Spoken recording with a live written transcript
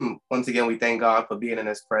Once again, we thank God for being in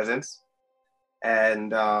his presence.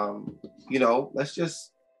 And, let's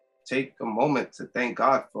just take a moment to thank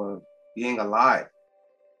God for being alive,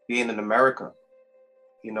 being in America.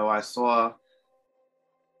 I saw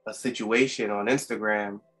a situation on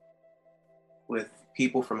Instagram with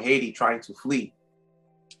people from Haiti trying to flee.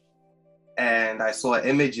 And I saw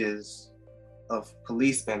images of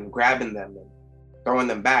policemen grabbing them and throwing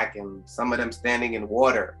them back, and some of them standing in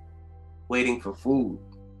water, waiting for food.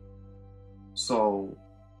 So,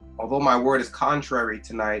 although my word is contrary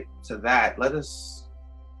tonight to that, let us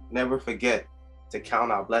never forget to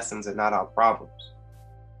count our blessings and not our problems.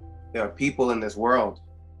 There are people in this world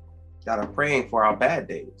that are praying for our bad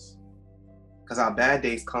days, because our bad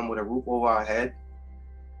days come with a roof over our head,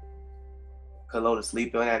 pillow to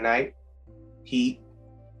sleep on at night, heat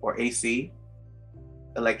or AC,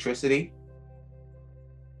 electricity,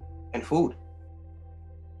 and food.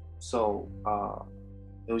 So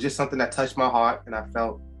it was just something that touched my heart, and I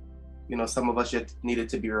felt, some of us just needed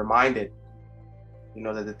to be reminded,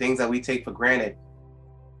 that the things that we take for granted,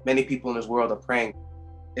 many people in this world are praying.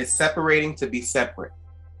 It's separating to be separate.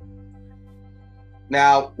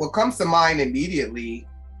 Now, what comes to mind immediately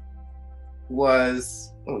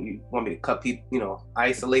was, you want me to cut people,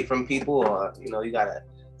 isolate from people, or, you gotta,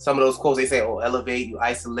 some of those quotes, they say, elevate, you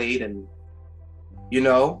isolate, and,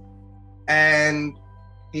 and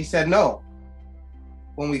he said, no,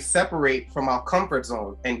 when we separate from our comfort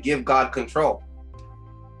zone and give God control.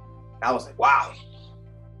 I was like, wow,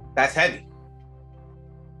 that's heavy.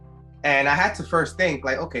 And I had to first think,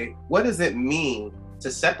 okay, what does it mean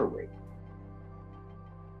to separate?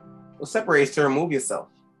 Well, separate is to remove yourself.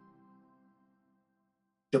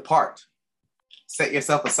 Depart. Set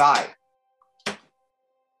yourself aside.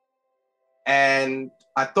 And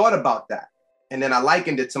I thought about that. And then I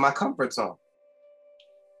likened it to my comfort zone.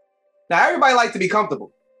 Now, everybody likes to be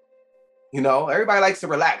comfortable. Everybody likes to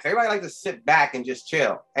relax. Everybody likes to sit back and just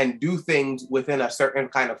chill and do things within a certain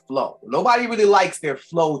kind of flow. Nobody really likes their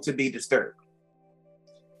flow to be disturbed.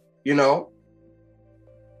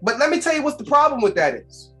 But let me tell you what the problem with that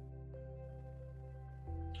is.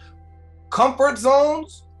 Comfort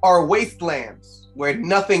zones are wastelands where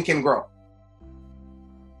nothing can grow.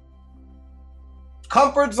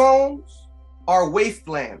 Comfort zones are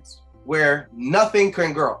wastelands where nothing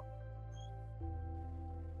can grow.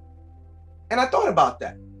 And I thought about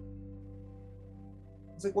that.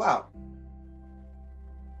 I was like, wow.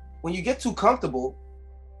 When you get too comfortable,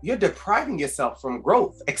 you're depriving yourself from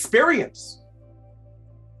growth, experience.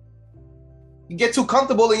 You get too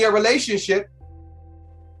comfortable in your relationship,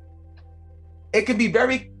 it can be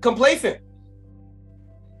very complacent.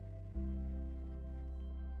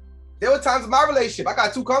 There were times in my relationship, I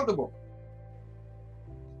got too comfortable.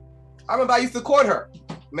 I remember I used to court her.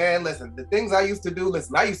 Man, listen, the things I used to do,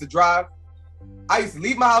 I used to drive. I used to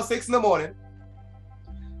leave my house 6 a.m,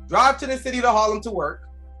 drive to the city to Harlem to work,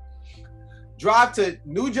 drive to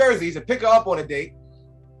New Jersey to pick her up on a date,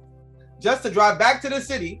 just to drive back to the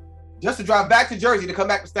city, just to drive back to Jersey to come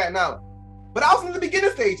back to Staten Island. But I was in the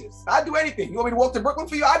beginning stages. I'd do anything. You want me to walk to Brooklyn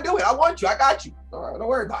for you? I'd do it. I want you. I got you. All right, don't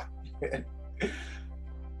worry about it.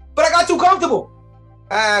 But I got too comfortable.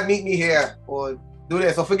 Meet me here, or do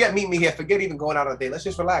this, or forget meet me here. Forget even going out on a date. Let's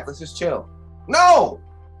just relax. Let's just chill. No!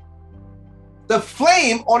 The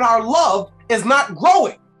flame on our love is not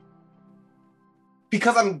growing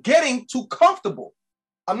because I'm getting too comfortable.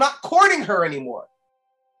 I'm not courting her anymore.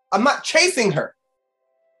 I'm not chasing her.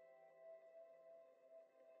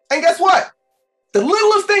 And guess what? The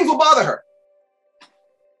littlest things will bother her.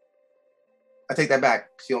 I take that back.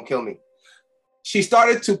 She don't kill me. She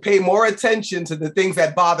started to pay more attention to the things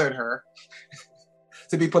that bothered her,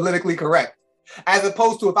 to be politically correct, as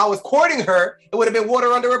opposed to if I was courting her, it would have been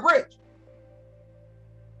water under a bridge.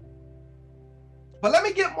 But let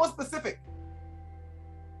me get more specific.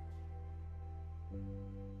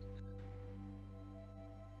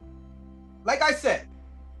 Like I said,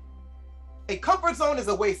 a comfort zone is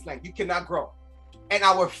a wasteland. You cannot grow. And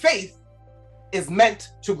our faith is meant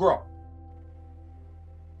to grow.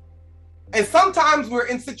 And sometimes we're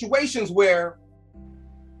in situations where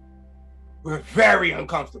we're very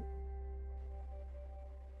uncomfortable,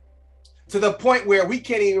 to the point where we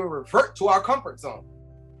can't even revert to our comfort zone.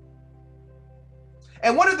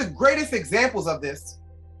 And one of the greatest examples of this,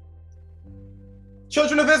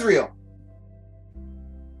 children of Israel.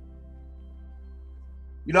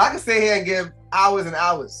 I can sit here and give hours and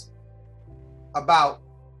hours about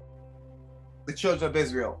the children of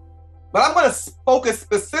Israel, but I'm going to focus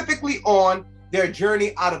specifically on their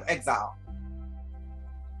journey out of exile.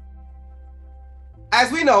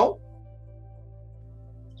 As we know,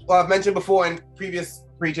 well, I've mentioned before in previous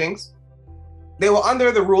preachings, they were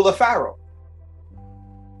under the rule of Pharaoh.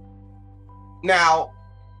 Now,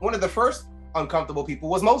 one of the first uncomfortable people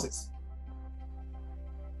was Moses.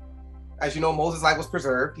 As you know, Moses' life was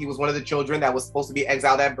preserved. He was one of the children that was supposed to be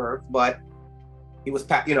exiled at birth, but he was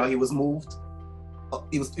moved.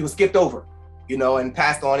 He was skipped over, and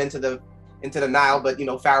passed on into the Nile. But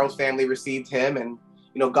Pharaoh's family received him, and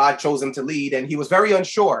God chose him to lead, and he was very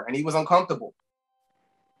unsure and he was uncomfortable.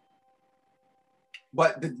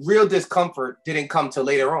 But the real discomfort didn't come till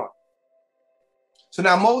later on. So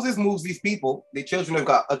now Moses moves these people, the children of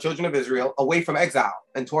God, children of Israel, away from exile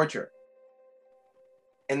and torture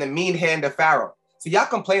and the mean hand of Pharaoh. So y'all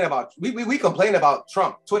complain about, we complain about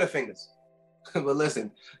Trump, Twitter fingers. But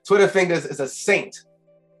listen, Twitter fingers is a saint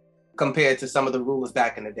compared to some of the rulers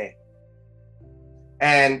back in the day.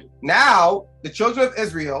 And now the children of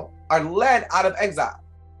Israel are led out of exile.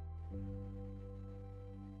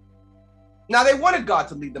 Now they wanted God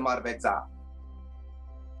to lead them out of exile.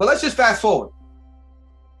 But let's just fast forward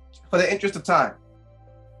for the interest of time.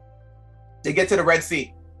 They get to the Red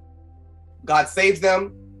Sea. God saves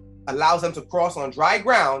them, allows them to cross on dry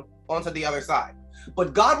ground onto the other side.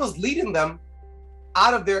 But God was leading them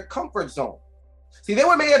out of their comfort zone. See, they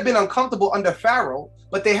may have been uncomfortable under Pharaoh,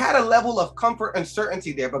 but they had a level of comfort and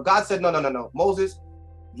certainty there. But God said, no. Moses,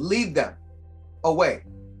 lead them away.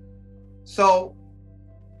 So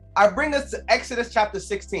I bring us to Exodus chapter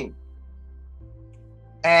 16.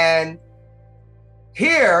 And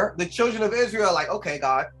here, the children of Israel are like, okay,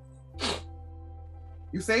 God,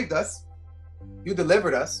 you saved us. You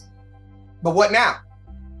delivered us. But what now?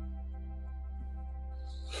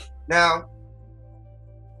 Now,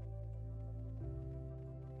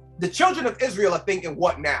 the children of Israel are thinking,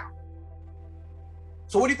 what now?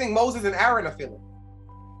 So what do you think Moses and Aaron are feeling?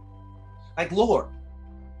 Like, Lord,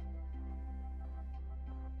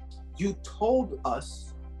 you told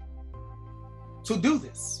us to do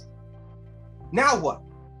this. Now what?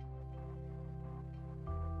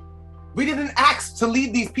 We didn't ask to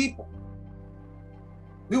lead these people.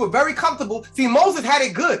 We were very comfortable. See, Moses had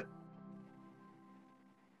it good.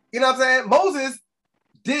 You know what I'm saying? Moses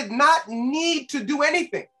did not need to do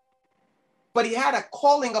anything, but he had a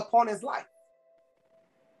calling upon his life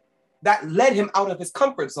that led him out of his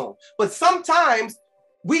comfort zone. But sometimes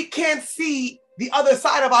we can't see the other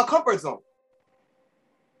side of our comfort zone.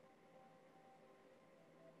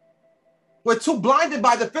 We're too blinded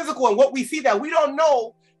by the physical and what we see that we don't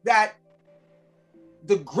know that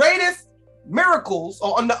the greatest miracles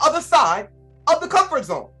are on the other side of the comfort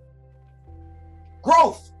zone.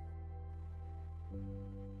 Growth.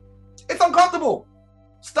 It's uncomfortable.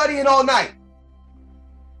 Studying all night.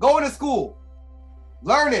 Going to school.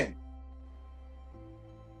 Learning.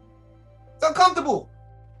 It's uncomfortable.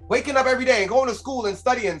 Waking up every day and going to school and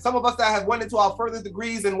studying. Some of us that have went into our further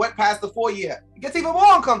degrees and went past the 4-year. It gets even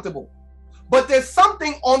more uncomfortable. But there's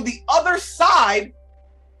something on the other side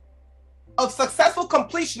of successful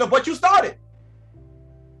completion of what you started.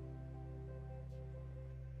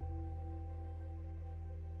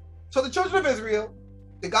 So the children of Israel,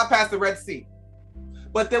 they got past the Red Sea.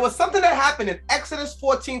 But there was something that happened in Exodus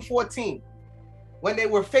 14:14 when they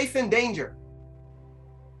were facing danger.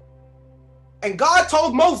 And God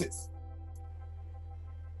told Moses.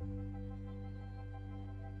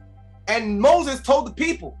 And Moses told the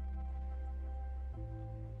people,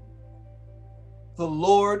 the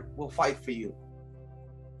Lord will fight for you.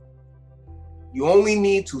 You only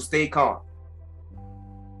need to stay calm.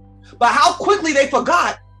 But how quickly they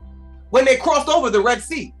forgot when they crossed over the Red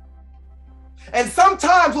Sea. And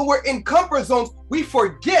sometimes when we're in comfort zones, we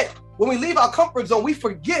forget, when we leave our comfort zone, we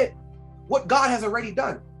forget what God has already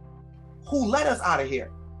done. Who let us out of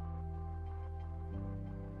here?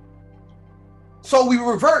 So we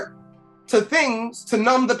revert to things to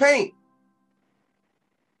numb the pain.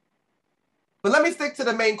 But let me stick to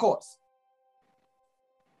the main course.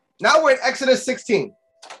 Now we're in Exodus 16.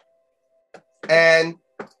 And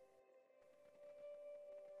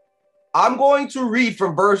I'm going to read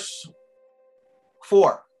from verse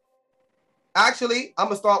 4. Actually, I'm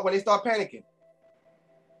going to start when they start panicking.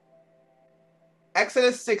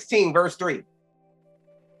 Exodus 16, verse 3.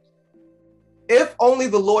 If only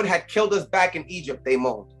the Lord had killed us back in Egypt, they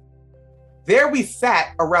moaned. There we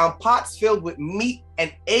sat around pots filled with meat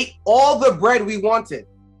and ate all the bread we wanted.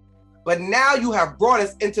 But now you have brought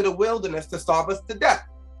us into the wilderness to starve us to death.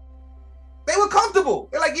 They were comfortable.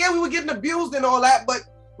 They're like, yeah, we were getting abused and all that, but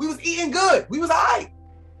we was eating good. We was all right.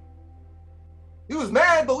 We was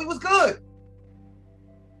mad, but we was good.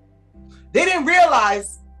 They didn't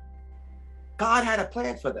realize God had a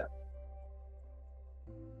plan for them.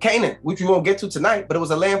 Canaan, which we won't get to tonight, but it was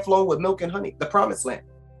a land flowing with milk and honey, the promised land.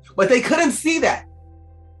 But they couldn't see that.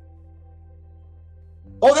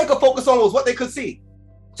 All they could focus on was what they could see.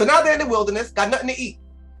 So now they're in the wilderness, got nothing to eat.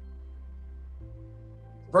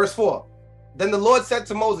 Verse 4. Then the Lord said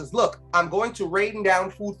to Moses, look, I'm going to rain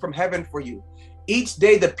down food from heaven for you. Each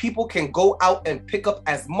day the people can go out and pick up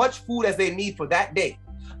as much food as they need for that day.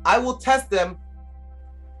 I will test them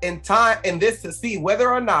in this to see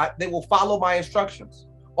whether or not they will follow my instructions.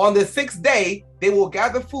 On the 6th day, they will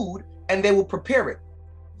gather food and they will prepare it.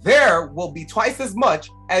 There will be twice as much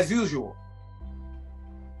as usual.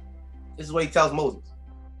 This is what he tells Moses.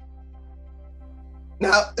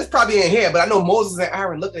 Now, this probably ain't here, but I know Moses and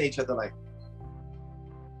Aaron look at each other like,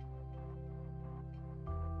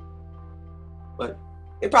 but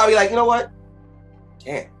they're probably like, you know what?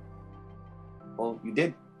 Damn. Well, you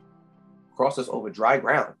did cross us over dry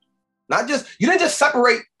ground. You didn't just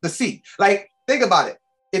separate the sea. Like, think about it.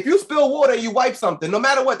 If you spill water, you wipe something, no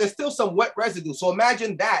matter what, there's still some wet residue. So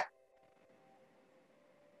imagine that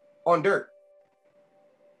on dirt.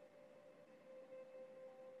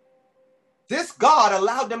 This God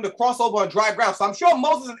allowed them to cross over on dry ground. So I'm sure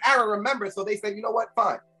Moses and Aaron remembered. So they said, you know what?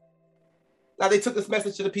 Fine. Now they took this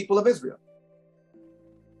message to the people of Israel.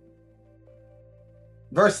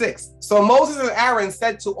 Verse 6. So Moses and Aaron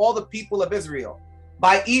said to all the people of Israel,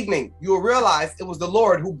 by evening, you will realize it was the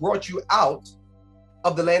Lord who brought you out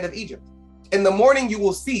of the land of Egypt. In the morning, you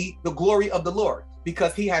will see the glory of the Lord,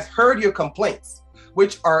 because he has heard your complaints,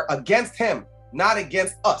 which are against him, not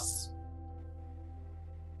against us.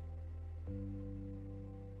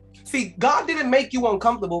 See, God didn't make you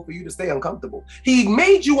uncomfortable for you to stay uncomfortable. He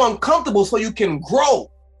made you uncomfortable so you can grow.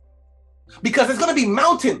 Because there's going to be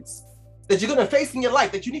mountains that you're going to face in your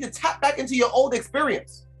life that you need to tap back into your old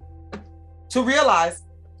experience to realize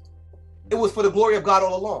it was for the glory of God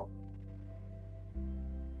all along.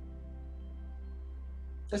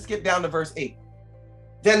 Let's skip down to verse 8.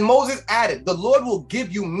 Then Moses added, the Lord will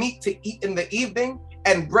give you meat to eat in the evening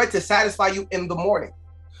and bread to satisfy you in the morning.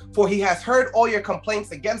 For he has heard all your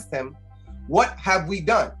complaints against him. What have we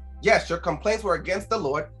done? Yes, your complaints were against the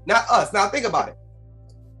Lord, not us. Now think about it.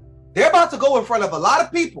 They're about to go in front of a lot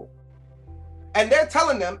of people, and they're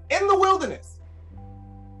telling them in the wilderness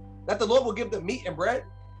that the Lord will give them meat and bread.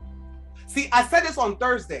 See, I said this on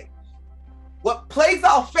Thursday. What plagues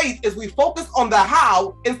our faith is we focus on the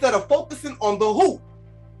how instead of focusing on the who.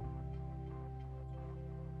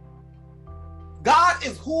 God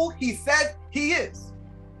is who he said he is.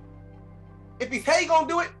 If he said he's going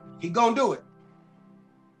to do it, he's going to do it.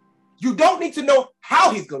 You don't need to know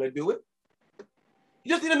how he's going to do it.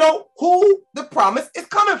 You just need to know who the promise is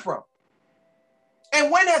coming from.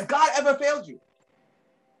 And when has God ever failed you?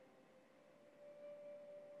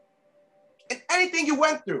 In anything you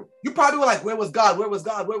went through, you probably were like, where was God? Where was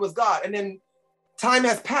God? Where was God? And then time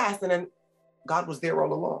has passed and then God was there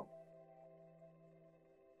all along.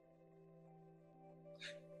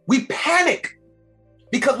 We panic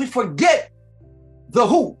because we forget the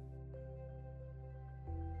who.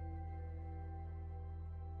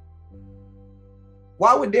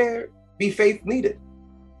 Why would there be faith needed?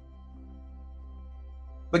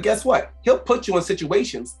 But guess what? He'll put you in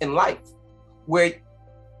situations in life where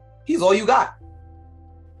he's all you got.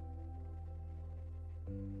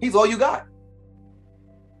 He's all you got.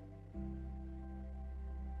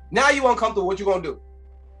 Now you're uncomfortable. What you gonna do?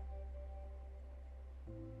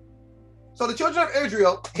 So the children of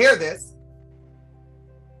Israel hear this,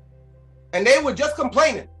 and they were just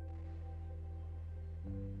complaining.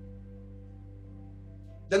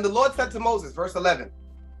 Then the Lord said to Moses, verse 11,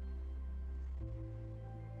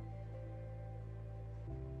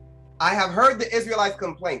 I have heard the Israelites'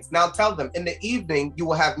 complaints. Now tell them, in the evening you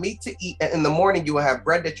will have meat to eat, and in the morning you will have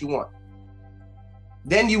bread that you want.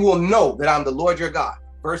 Then you will know that I'm the Lord your God.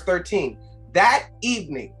 Verse 13, that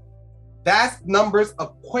evening, vast numbers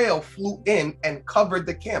of quail flew in and covered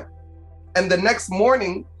the camp. And the next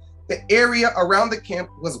morning, the area around the camp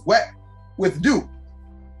was wet with dew.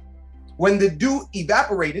 When the dew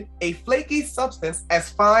evaporated, a flaky substance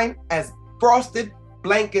as fine as frost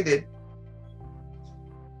blanketed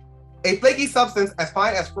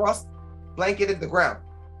the ground.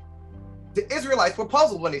 The Israelites were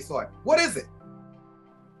puzzled when they saw it. What is it?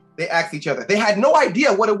 They asked each other. They had no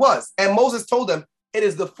idea what it was. And Moses told them, it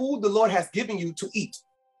is the food the Lord has given you to eat.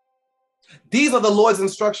 These are the Lord's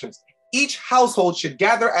instructions. Each household should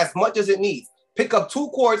gather as much as it needs. Pick up 2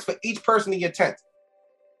 cords for each person in your tent.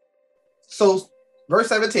 So, verse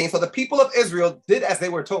 17, so the people of Israel did as they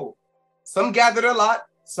were told. Some gathered a lot,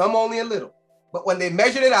 some only a little. But when they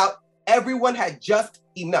measured it out, everyone had just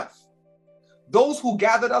enough. Those who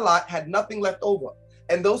gathered a lot had nothing left over,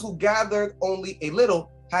 and those who gathered only a little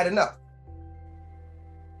had enough.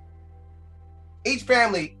 Each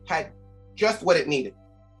family had just what it needed.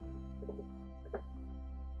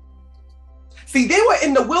 See, they were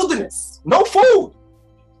in the wilderness, no food.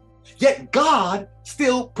 Yet God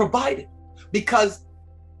still provided because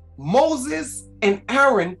Moses and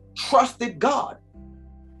Aaron trusted God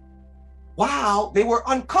while they were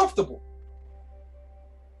uncomfortable.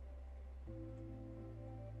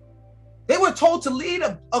 They were told to lead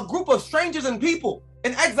a group of strangers and people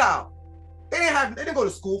in exile. They didn't go to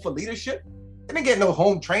school for leadership. They didn't get no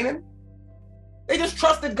home training. They just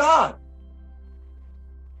trusted God.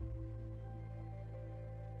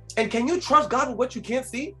 And can you trust God with what you can't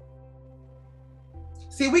see?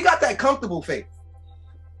 See, we got that comfortable faith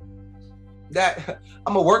that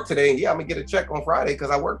I'm gonna work today, and yeah, I'm gonna get a check on Friday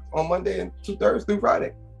because I work on Monday and 2/3 through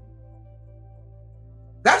Friday.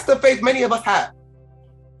 That's the faith many of us have.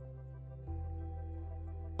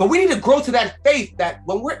 But we need to grow to that faith that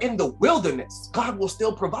when we're in the wilderness, God will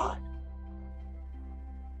still provide.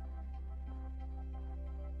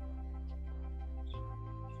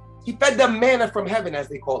 He fed them manna from heaven, as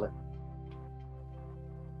they call it.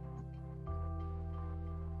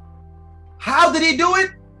 How did he do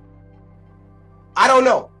it? I don't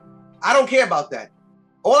know. I don't care about that.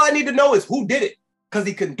 All I need to know is who did it, because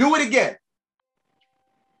he can do it again.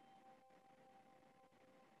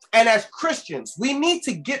 And as Christians, we need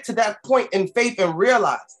to get to that point in faith and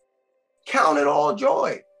realize, count it all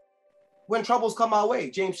joy when troubles come our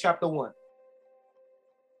way, James chapter 1.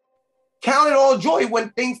 Count it all joy when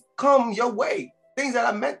things come your way, things that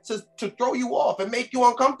are meant to throw you off and make you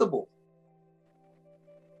uncomfortable.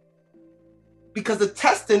 Because the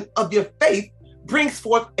testing of your faith brings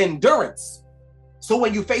forth endurance. So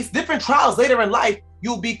when you face different trials later in life,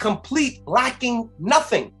 you'll be complete, lacking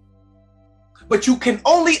nothing. But you can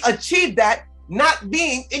only achieve that not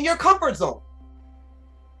being in your comfort zone.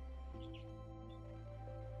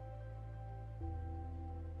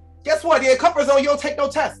 Guess what? In your comfort zone, you don't take no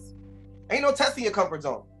tests. Ain't no test in your comfort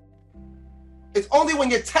zone. It's only when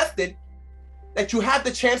you're tested that you have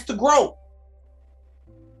the chance to grow.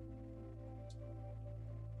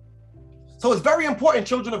 So it's very important,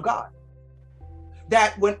 children of God,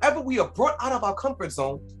 that whenever we are brought out of our comfort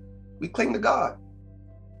zone, we cling to God.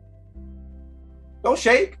 Don't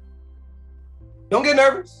shake. Don't get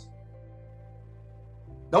nervous.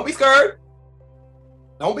 Don't be scared.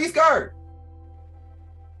 Don't be scared.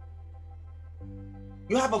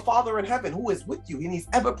 You have a Father in heaven who is with you, and he's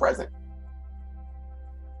ever present.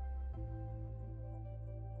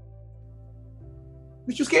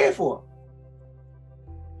 What you scared for?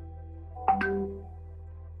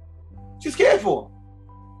 What you scared for?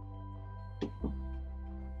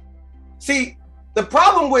 See, the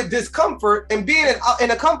problem with discomfort and being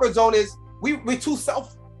in a comfort zone is we're too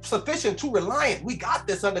self-sufficient, too reliant. We got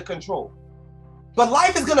this under control. But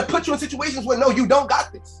life is going to put you in situations where, no, you don't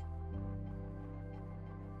got this.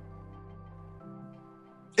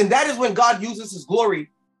 And that is when God uses his glory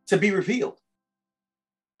to be revealed.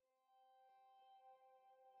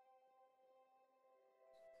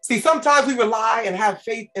 See, sometimes we rely and have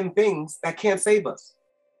faith in things that can't save us.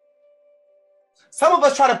 Some of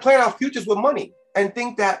us try to plan our futures with money and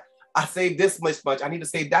think that I saved this much, I need to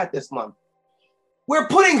save that this month. We're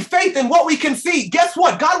putting faith in what we can see. Guess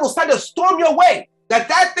what? God will send a storm your way.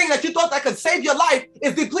 That thing that you thought that could save your life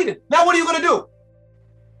is depleted. Now what are you going to do?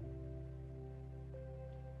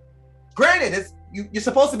 Granted, you're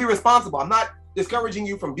supposed to be responsible. I'm not discouraging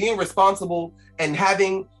you from being responsible and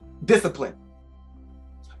having discipline.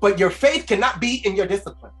 But your faith cannot be in your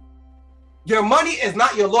discipline. Your money is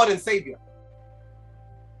not your Lord and Savior.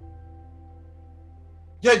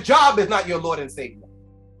 Your job is not your Lord and Savior.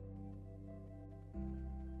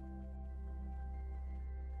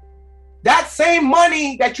 That same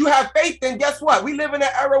money that you have faith in, guess what? We live in an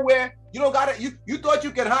era where you don't got it. You thought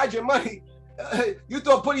you could hide your money. You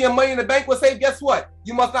thought putting your money in the bank was safe. Guess what?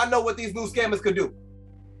 You must not know what these new scammers could do.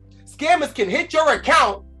 Scammers can hit your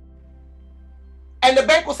account and the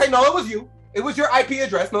bank will say, no, it was you. It was your IP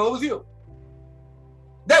address. No, it was you.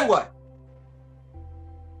 Then what?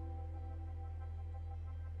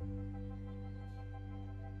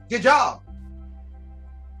 Your job.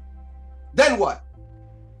 Then what?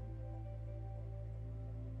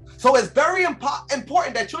 So it's very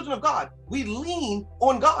important that children of God, we lean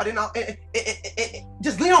on God and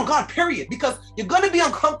just lean on God, period, because you're going to be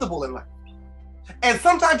uncomfortable in life. And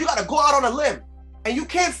sometimes you got to go out on a limb and you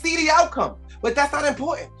can't see the outcome, but that's not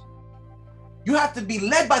important. You have to be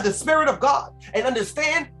led by the Spirit of God and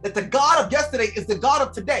understand that the God of yesterday is the God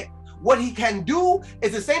of today. What he can do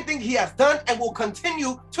is the same thing he has done and will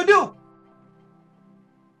continue to do.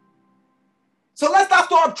 So let's not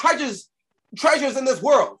store up treasures in this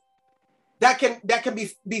world that can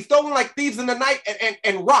be stolen like thieves in the night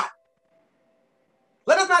and rot.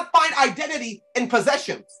 Let us not find identity in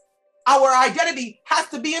possessions. Our identity has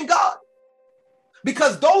to be in God,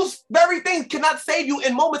 because those very things cannot save you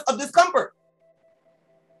in moments of discomfort.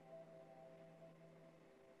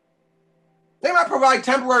 They might provide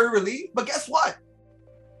temporary relief, but guess what?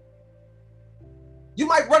 You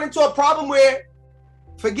might run into a problem where,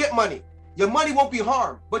 forget money. Your money won't be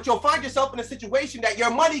harmed, but you'll find yourself in a situation that your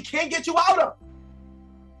money can't get you out of.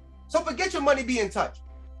 So forget your money being touched.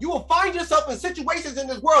 You will find yourself in situations in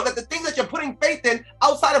this world that the things that you're putting faith in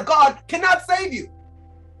outside of God cannot save you.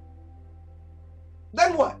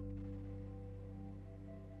 Then what?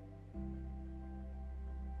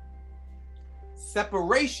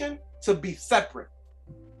 Separation to be separate.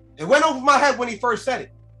 It went over my head when he first said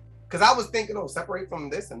it, because I was thinking, oh, separate from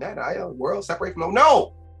this and that, world, separate from,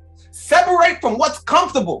 no. Separate from what's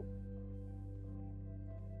comfortable.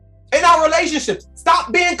 In our relationships,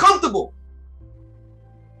 stop being comfortable.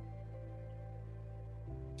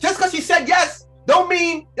 Just because she said yes, don't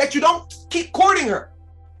mean that you don't keep courting her.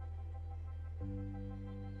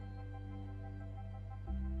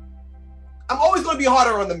 I'm always going to be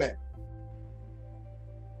harder on the men.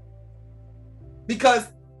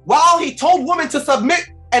 Because while he told women to submit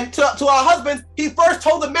and to our husbands, he first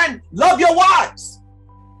told the men, love your wives.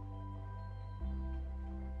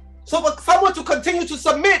 So for someone to continue to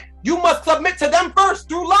submit, you must submit to them first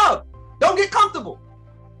through love. Don't get comfortable.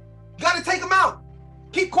 You got to take them out.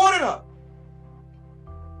 Keep courting her.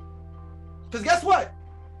 Because guess what?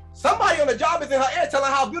 Somebody on the job is in her ear telling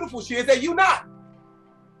her how beautiful she is, and you not.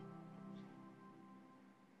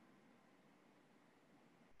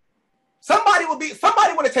 Somebody want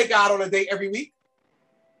to take her out on a date every week.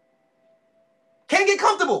 Can't get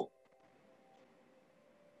comfortable.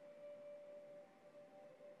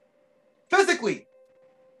 Physically.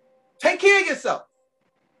 Take care of yourself.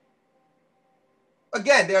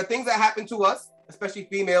 Again, there are things that happen to us, especially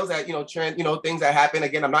females that, things that happen.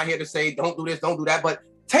 Again, I'm not here to say don't do this, don't do that, but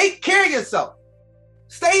take care of yourself.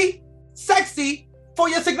 Stay sexy for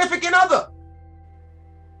your significant other.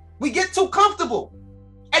 We get too comfortable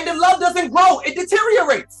and the love doesn't grow, it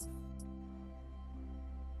deteriorates.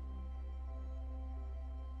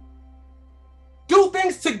 Do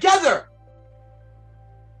things together.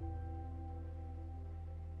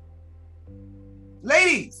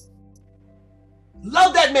 Ladies,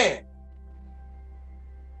 love that man.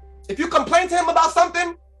 If you complain to him about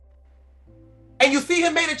something and you see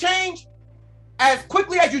him made a change, as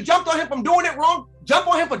quickly as you jumped on him from doing it wrong, jump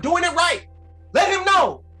on him for doing it right. Let him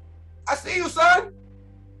know, I see you, son.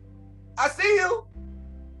 I see you.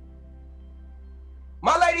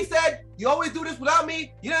 My lady said, you always do this without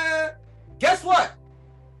me. Yeah. Guess what?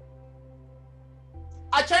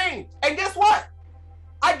 I changed. And guess what?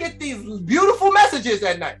 I get these beautiful messages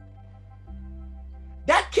at night.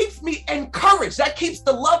 That keeps me encouraged. That keeps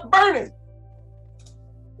the love burning.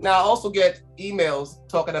 Now, I also get emails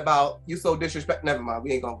talking about you so disrespect. Never mind,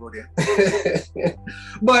 we ain't gonna go there.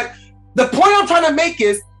 But the point I'm trying to make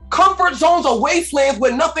is comfort zones are wastelands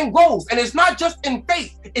where nothing grows. And it's not just in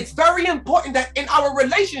faith. It's very important that in our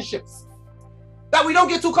relationships, that we don't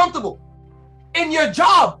get too comfortable. In your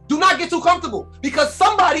job, do not get too comfortable, because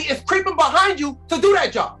somebody is creeping behind you to do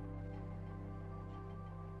that job.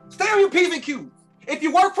 Stay on your P's and Q's. If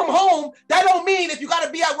you work from home, that don't mean if you got to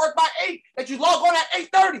be at work by 8 that you log on at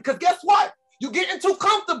 8:30, because guess what? You're getting too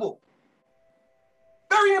comfortable.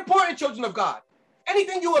 Very important, children of God.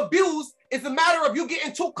 Anything you abuse is a matter of you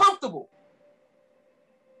getting too comfortable.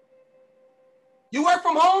 You work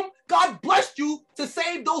from home, God blessed you to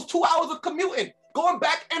save those 2 hours of commuting, going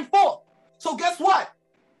back and forth. So guess what?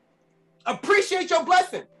 Appreciate your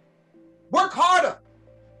blessing. Work harder.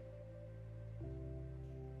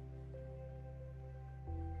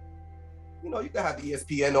 You can have the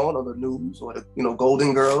ESPN on or the news or the,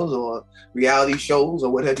 Golden Girls or reality shows or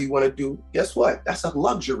whatever you want to do. Guess what? That's a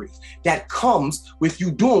luxury that comes with you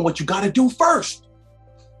doing what you got to do first.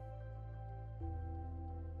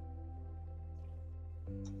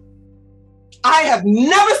 I have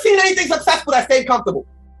never seen anything successful that stayed comfortable.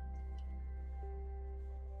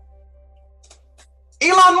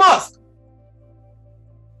 Elon Musk.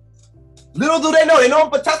 Little do they know him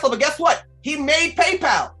for Tesla, but guess what? He made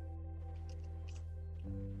PayPal.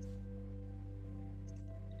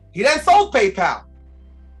 He then sold PayPal.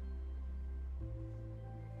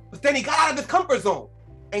 But then he got out of his comfort zone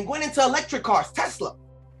and went into electric cars, Tesla.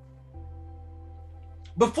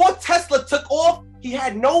 Before Tesla took off, he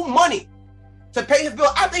had no money to pay his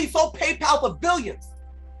bill. After he sold PayPal for billions.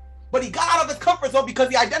 But he got out of his comfort zone because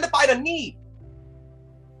he identified a need.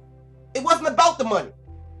 It wasn't about the money.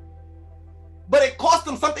 but it cost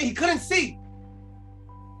him something he couldn't see.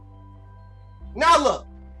 Now look,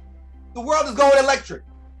 the world is going electric,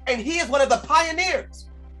 and he is one of the pioneers.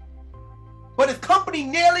 But his company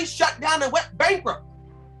nearly shut down and went bankrupt.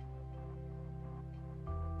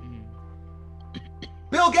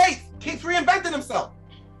 Bill Gates keeps reinventing himself.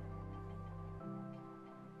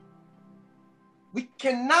 We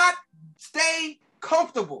cannot stay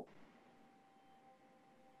comfortable.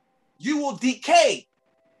 You will decay.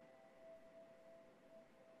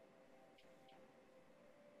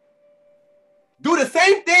 Do the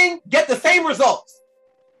same thing, get the same results.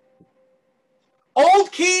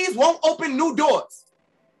 Old keys won't open new doors.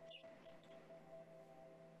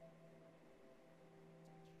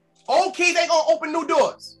 Old keys ain't gonna open new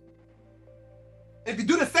doors. If you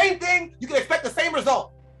do the same thing, you can expect the same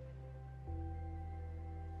result.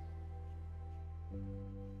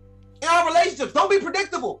 In our relationships, don't be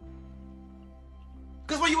predictable.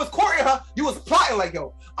 Because when you was courting her, you was plotting like,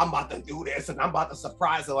 yo, I'm about to do this and I'm about to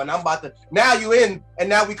surprise her and I'm about to, now you in and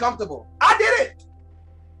now we comfortable. I did it.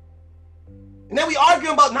 And then we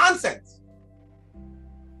arguing about nonsense.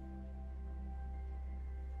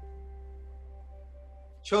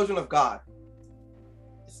 Children of God,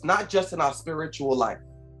 it's not just in our spiritual life.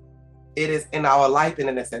 It is in our life and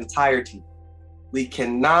in its entirety. We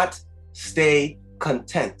cannot stay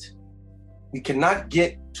content. We cannot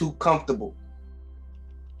get too comfortable.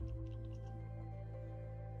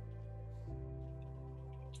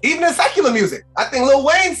 Even in secular music, I think Lil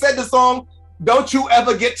Wayne said the song, "Don't You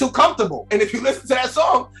Ever Get Too Comfortable." And if you listen to that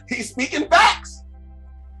song, he's speaking facts.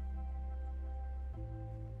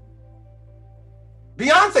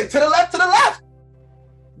 Beyonce, to the left, to the left.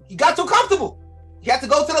 He got too comfortable. He had to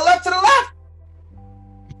go to the left, to the left.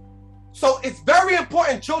 So it's very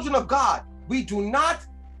important, children of God, we do not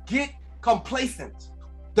get complacent.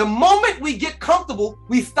 The moment we get comfortable,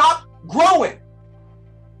 we stop growing.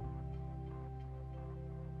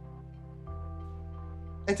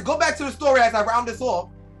 And to go back to the story as I round this off,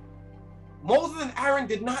 Moses and Aaron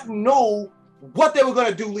did not know what they were going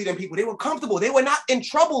to do leading people. They were comfortable. They were not in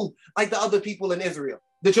trouble like the other people in Israel,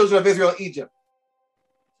 the children of Israel in Egypt.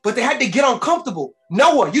 But they had to get uncomfortable.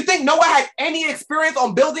 Noah, you think Noah had any experience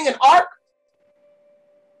on building an ark?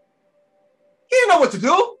 He didn't know what to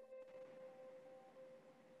do.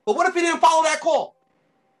 But what if he didn't follow that call?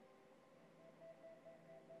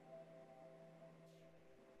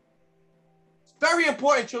 Very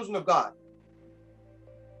important, children of God.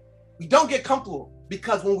 We don't get comfortable,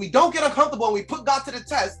 because when we don't get uncomfortable and we put God to the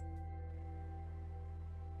test,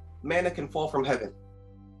 manna can fall from heaven.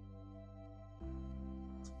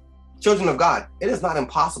 Children of God, it is not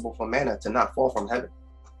impossible for manna to not fall from heaven.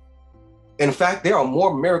 In fact, there are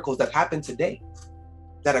more miracles that happen today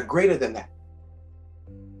that are greater than that.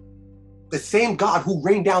 The same God who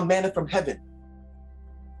rained down manna from heaven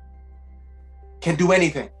can do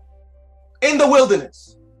anything. In the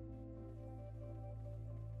wilderness,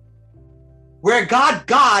 where God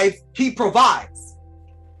guides, he provides.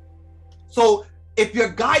 So if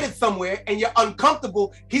you're guided somewhere and you're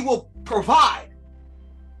uncomfortable, he will provide.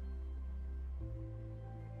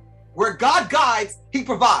 Where God guides, he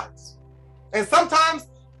provides. And sometimes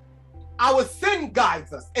our sin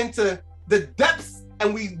guides us into the depths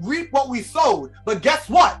and we reap what we sowed. But guess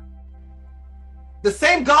what? The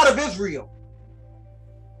same God of Israel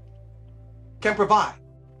can provide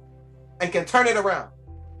and can turn it around.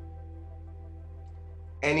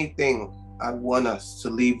 Anything I want us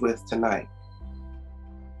to leave with tonight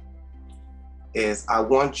is I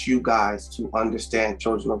want you guys to understand,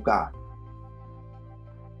 children of God,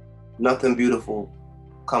 nothing beautiful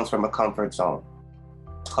comes from a comfort zone.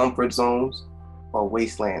 Comfort zones are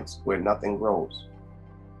wastelands where nothing grows.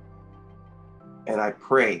 And I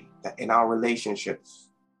pray that in our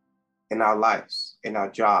relationships, in our lives, in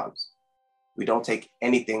our jobs, we don't take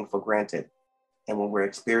anything for granted. And when we're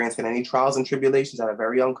experiencing any trials and tribulations that are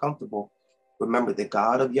very uncomfortable, remember the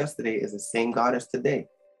God of yesterday is the same God as today.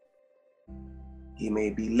 He may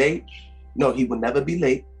be late. No, he will never be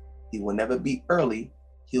late. He will never be early.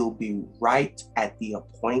 He'll be right at the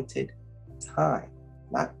appointed time.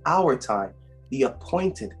 Not our time, the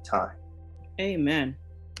appointed time. Amen.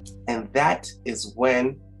 And that is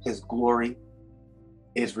when his glory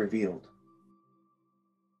is revealed.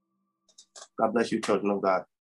 God bless you, children of God.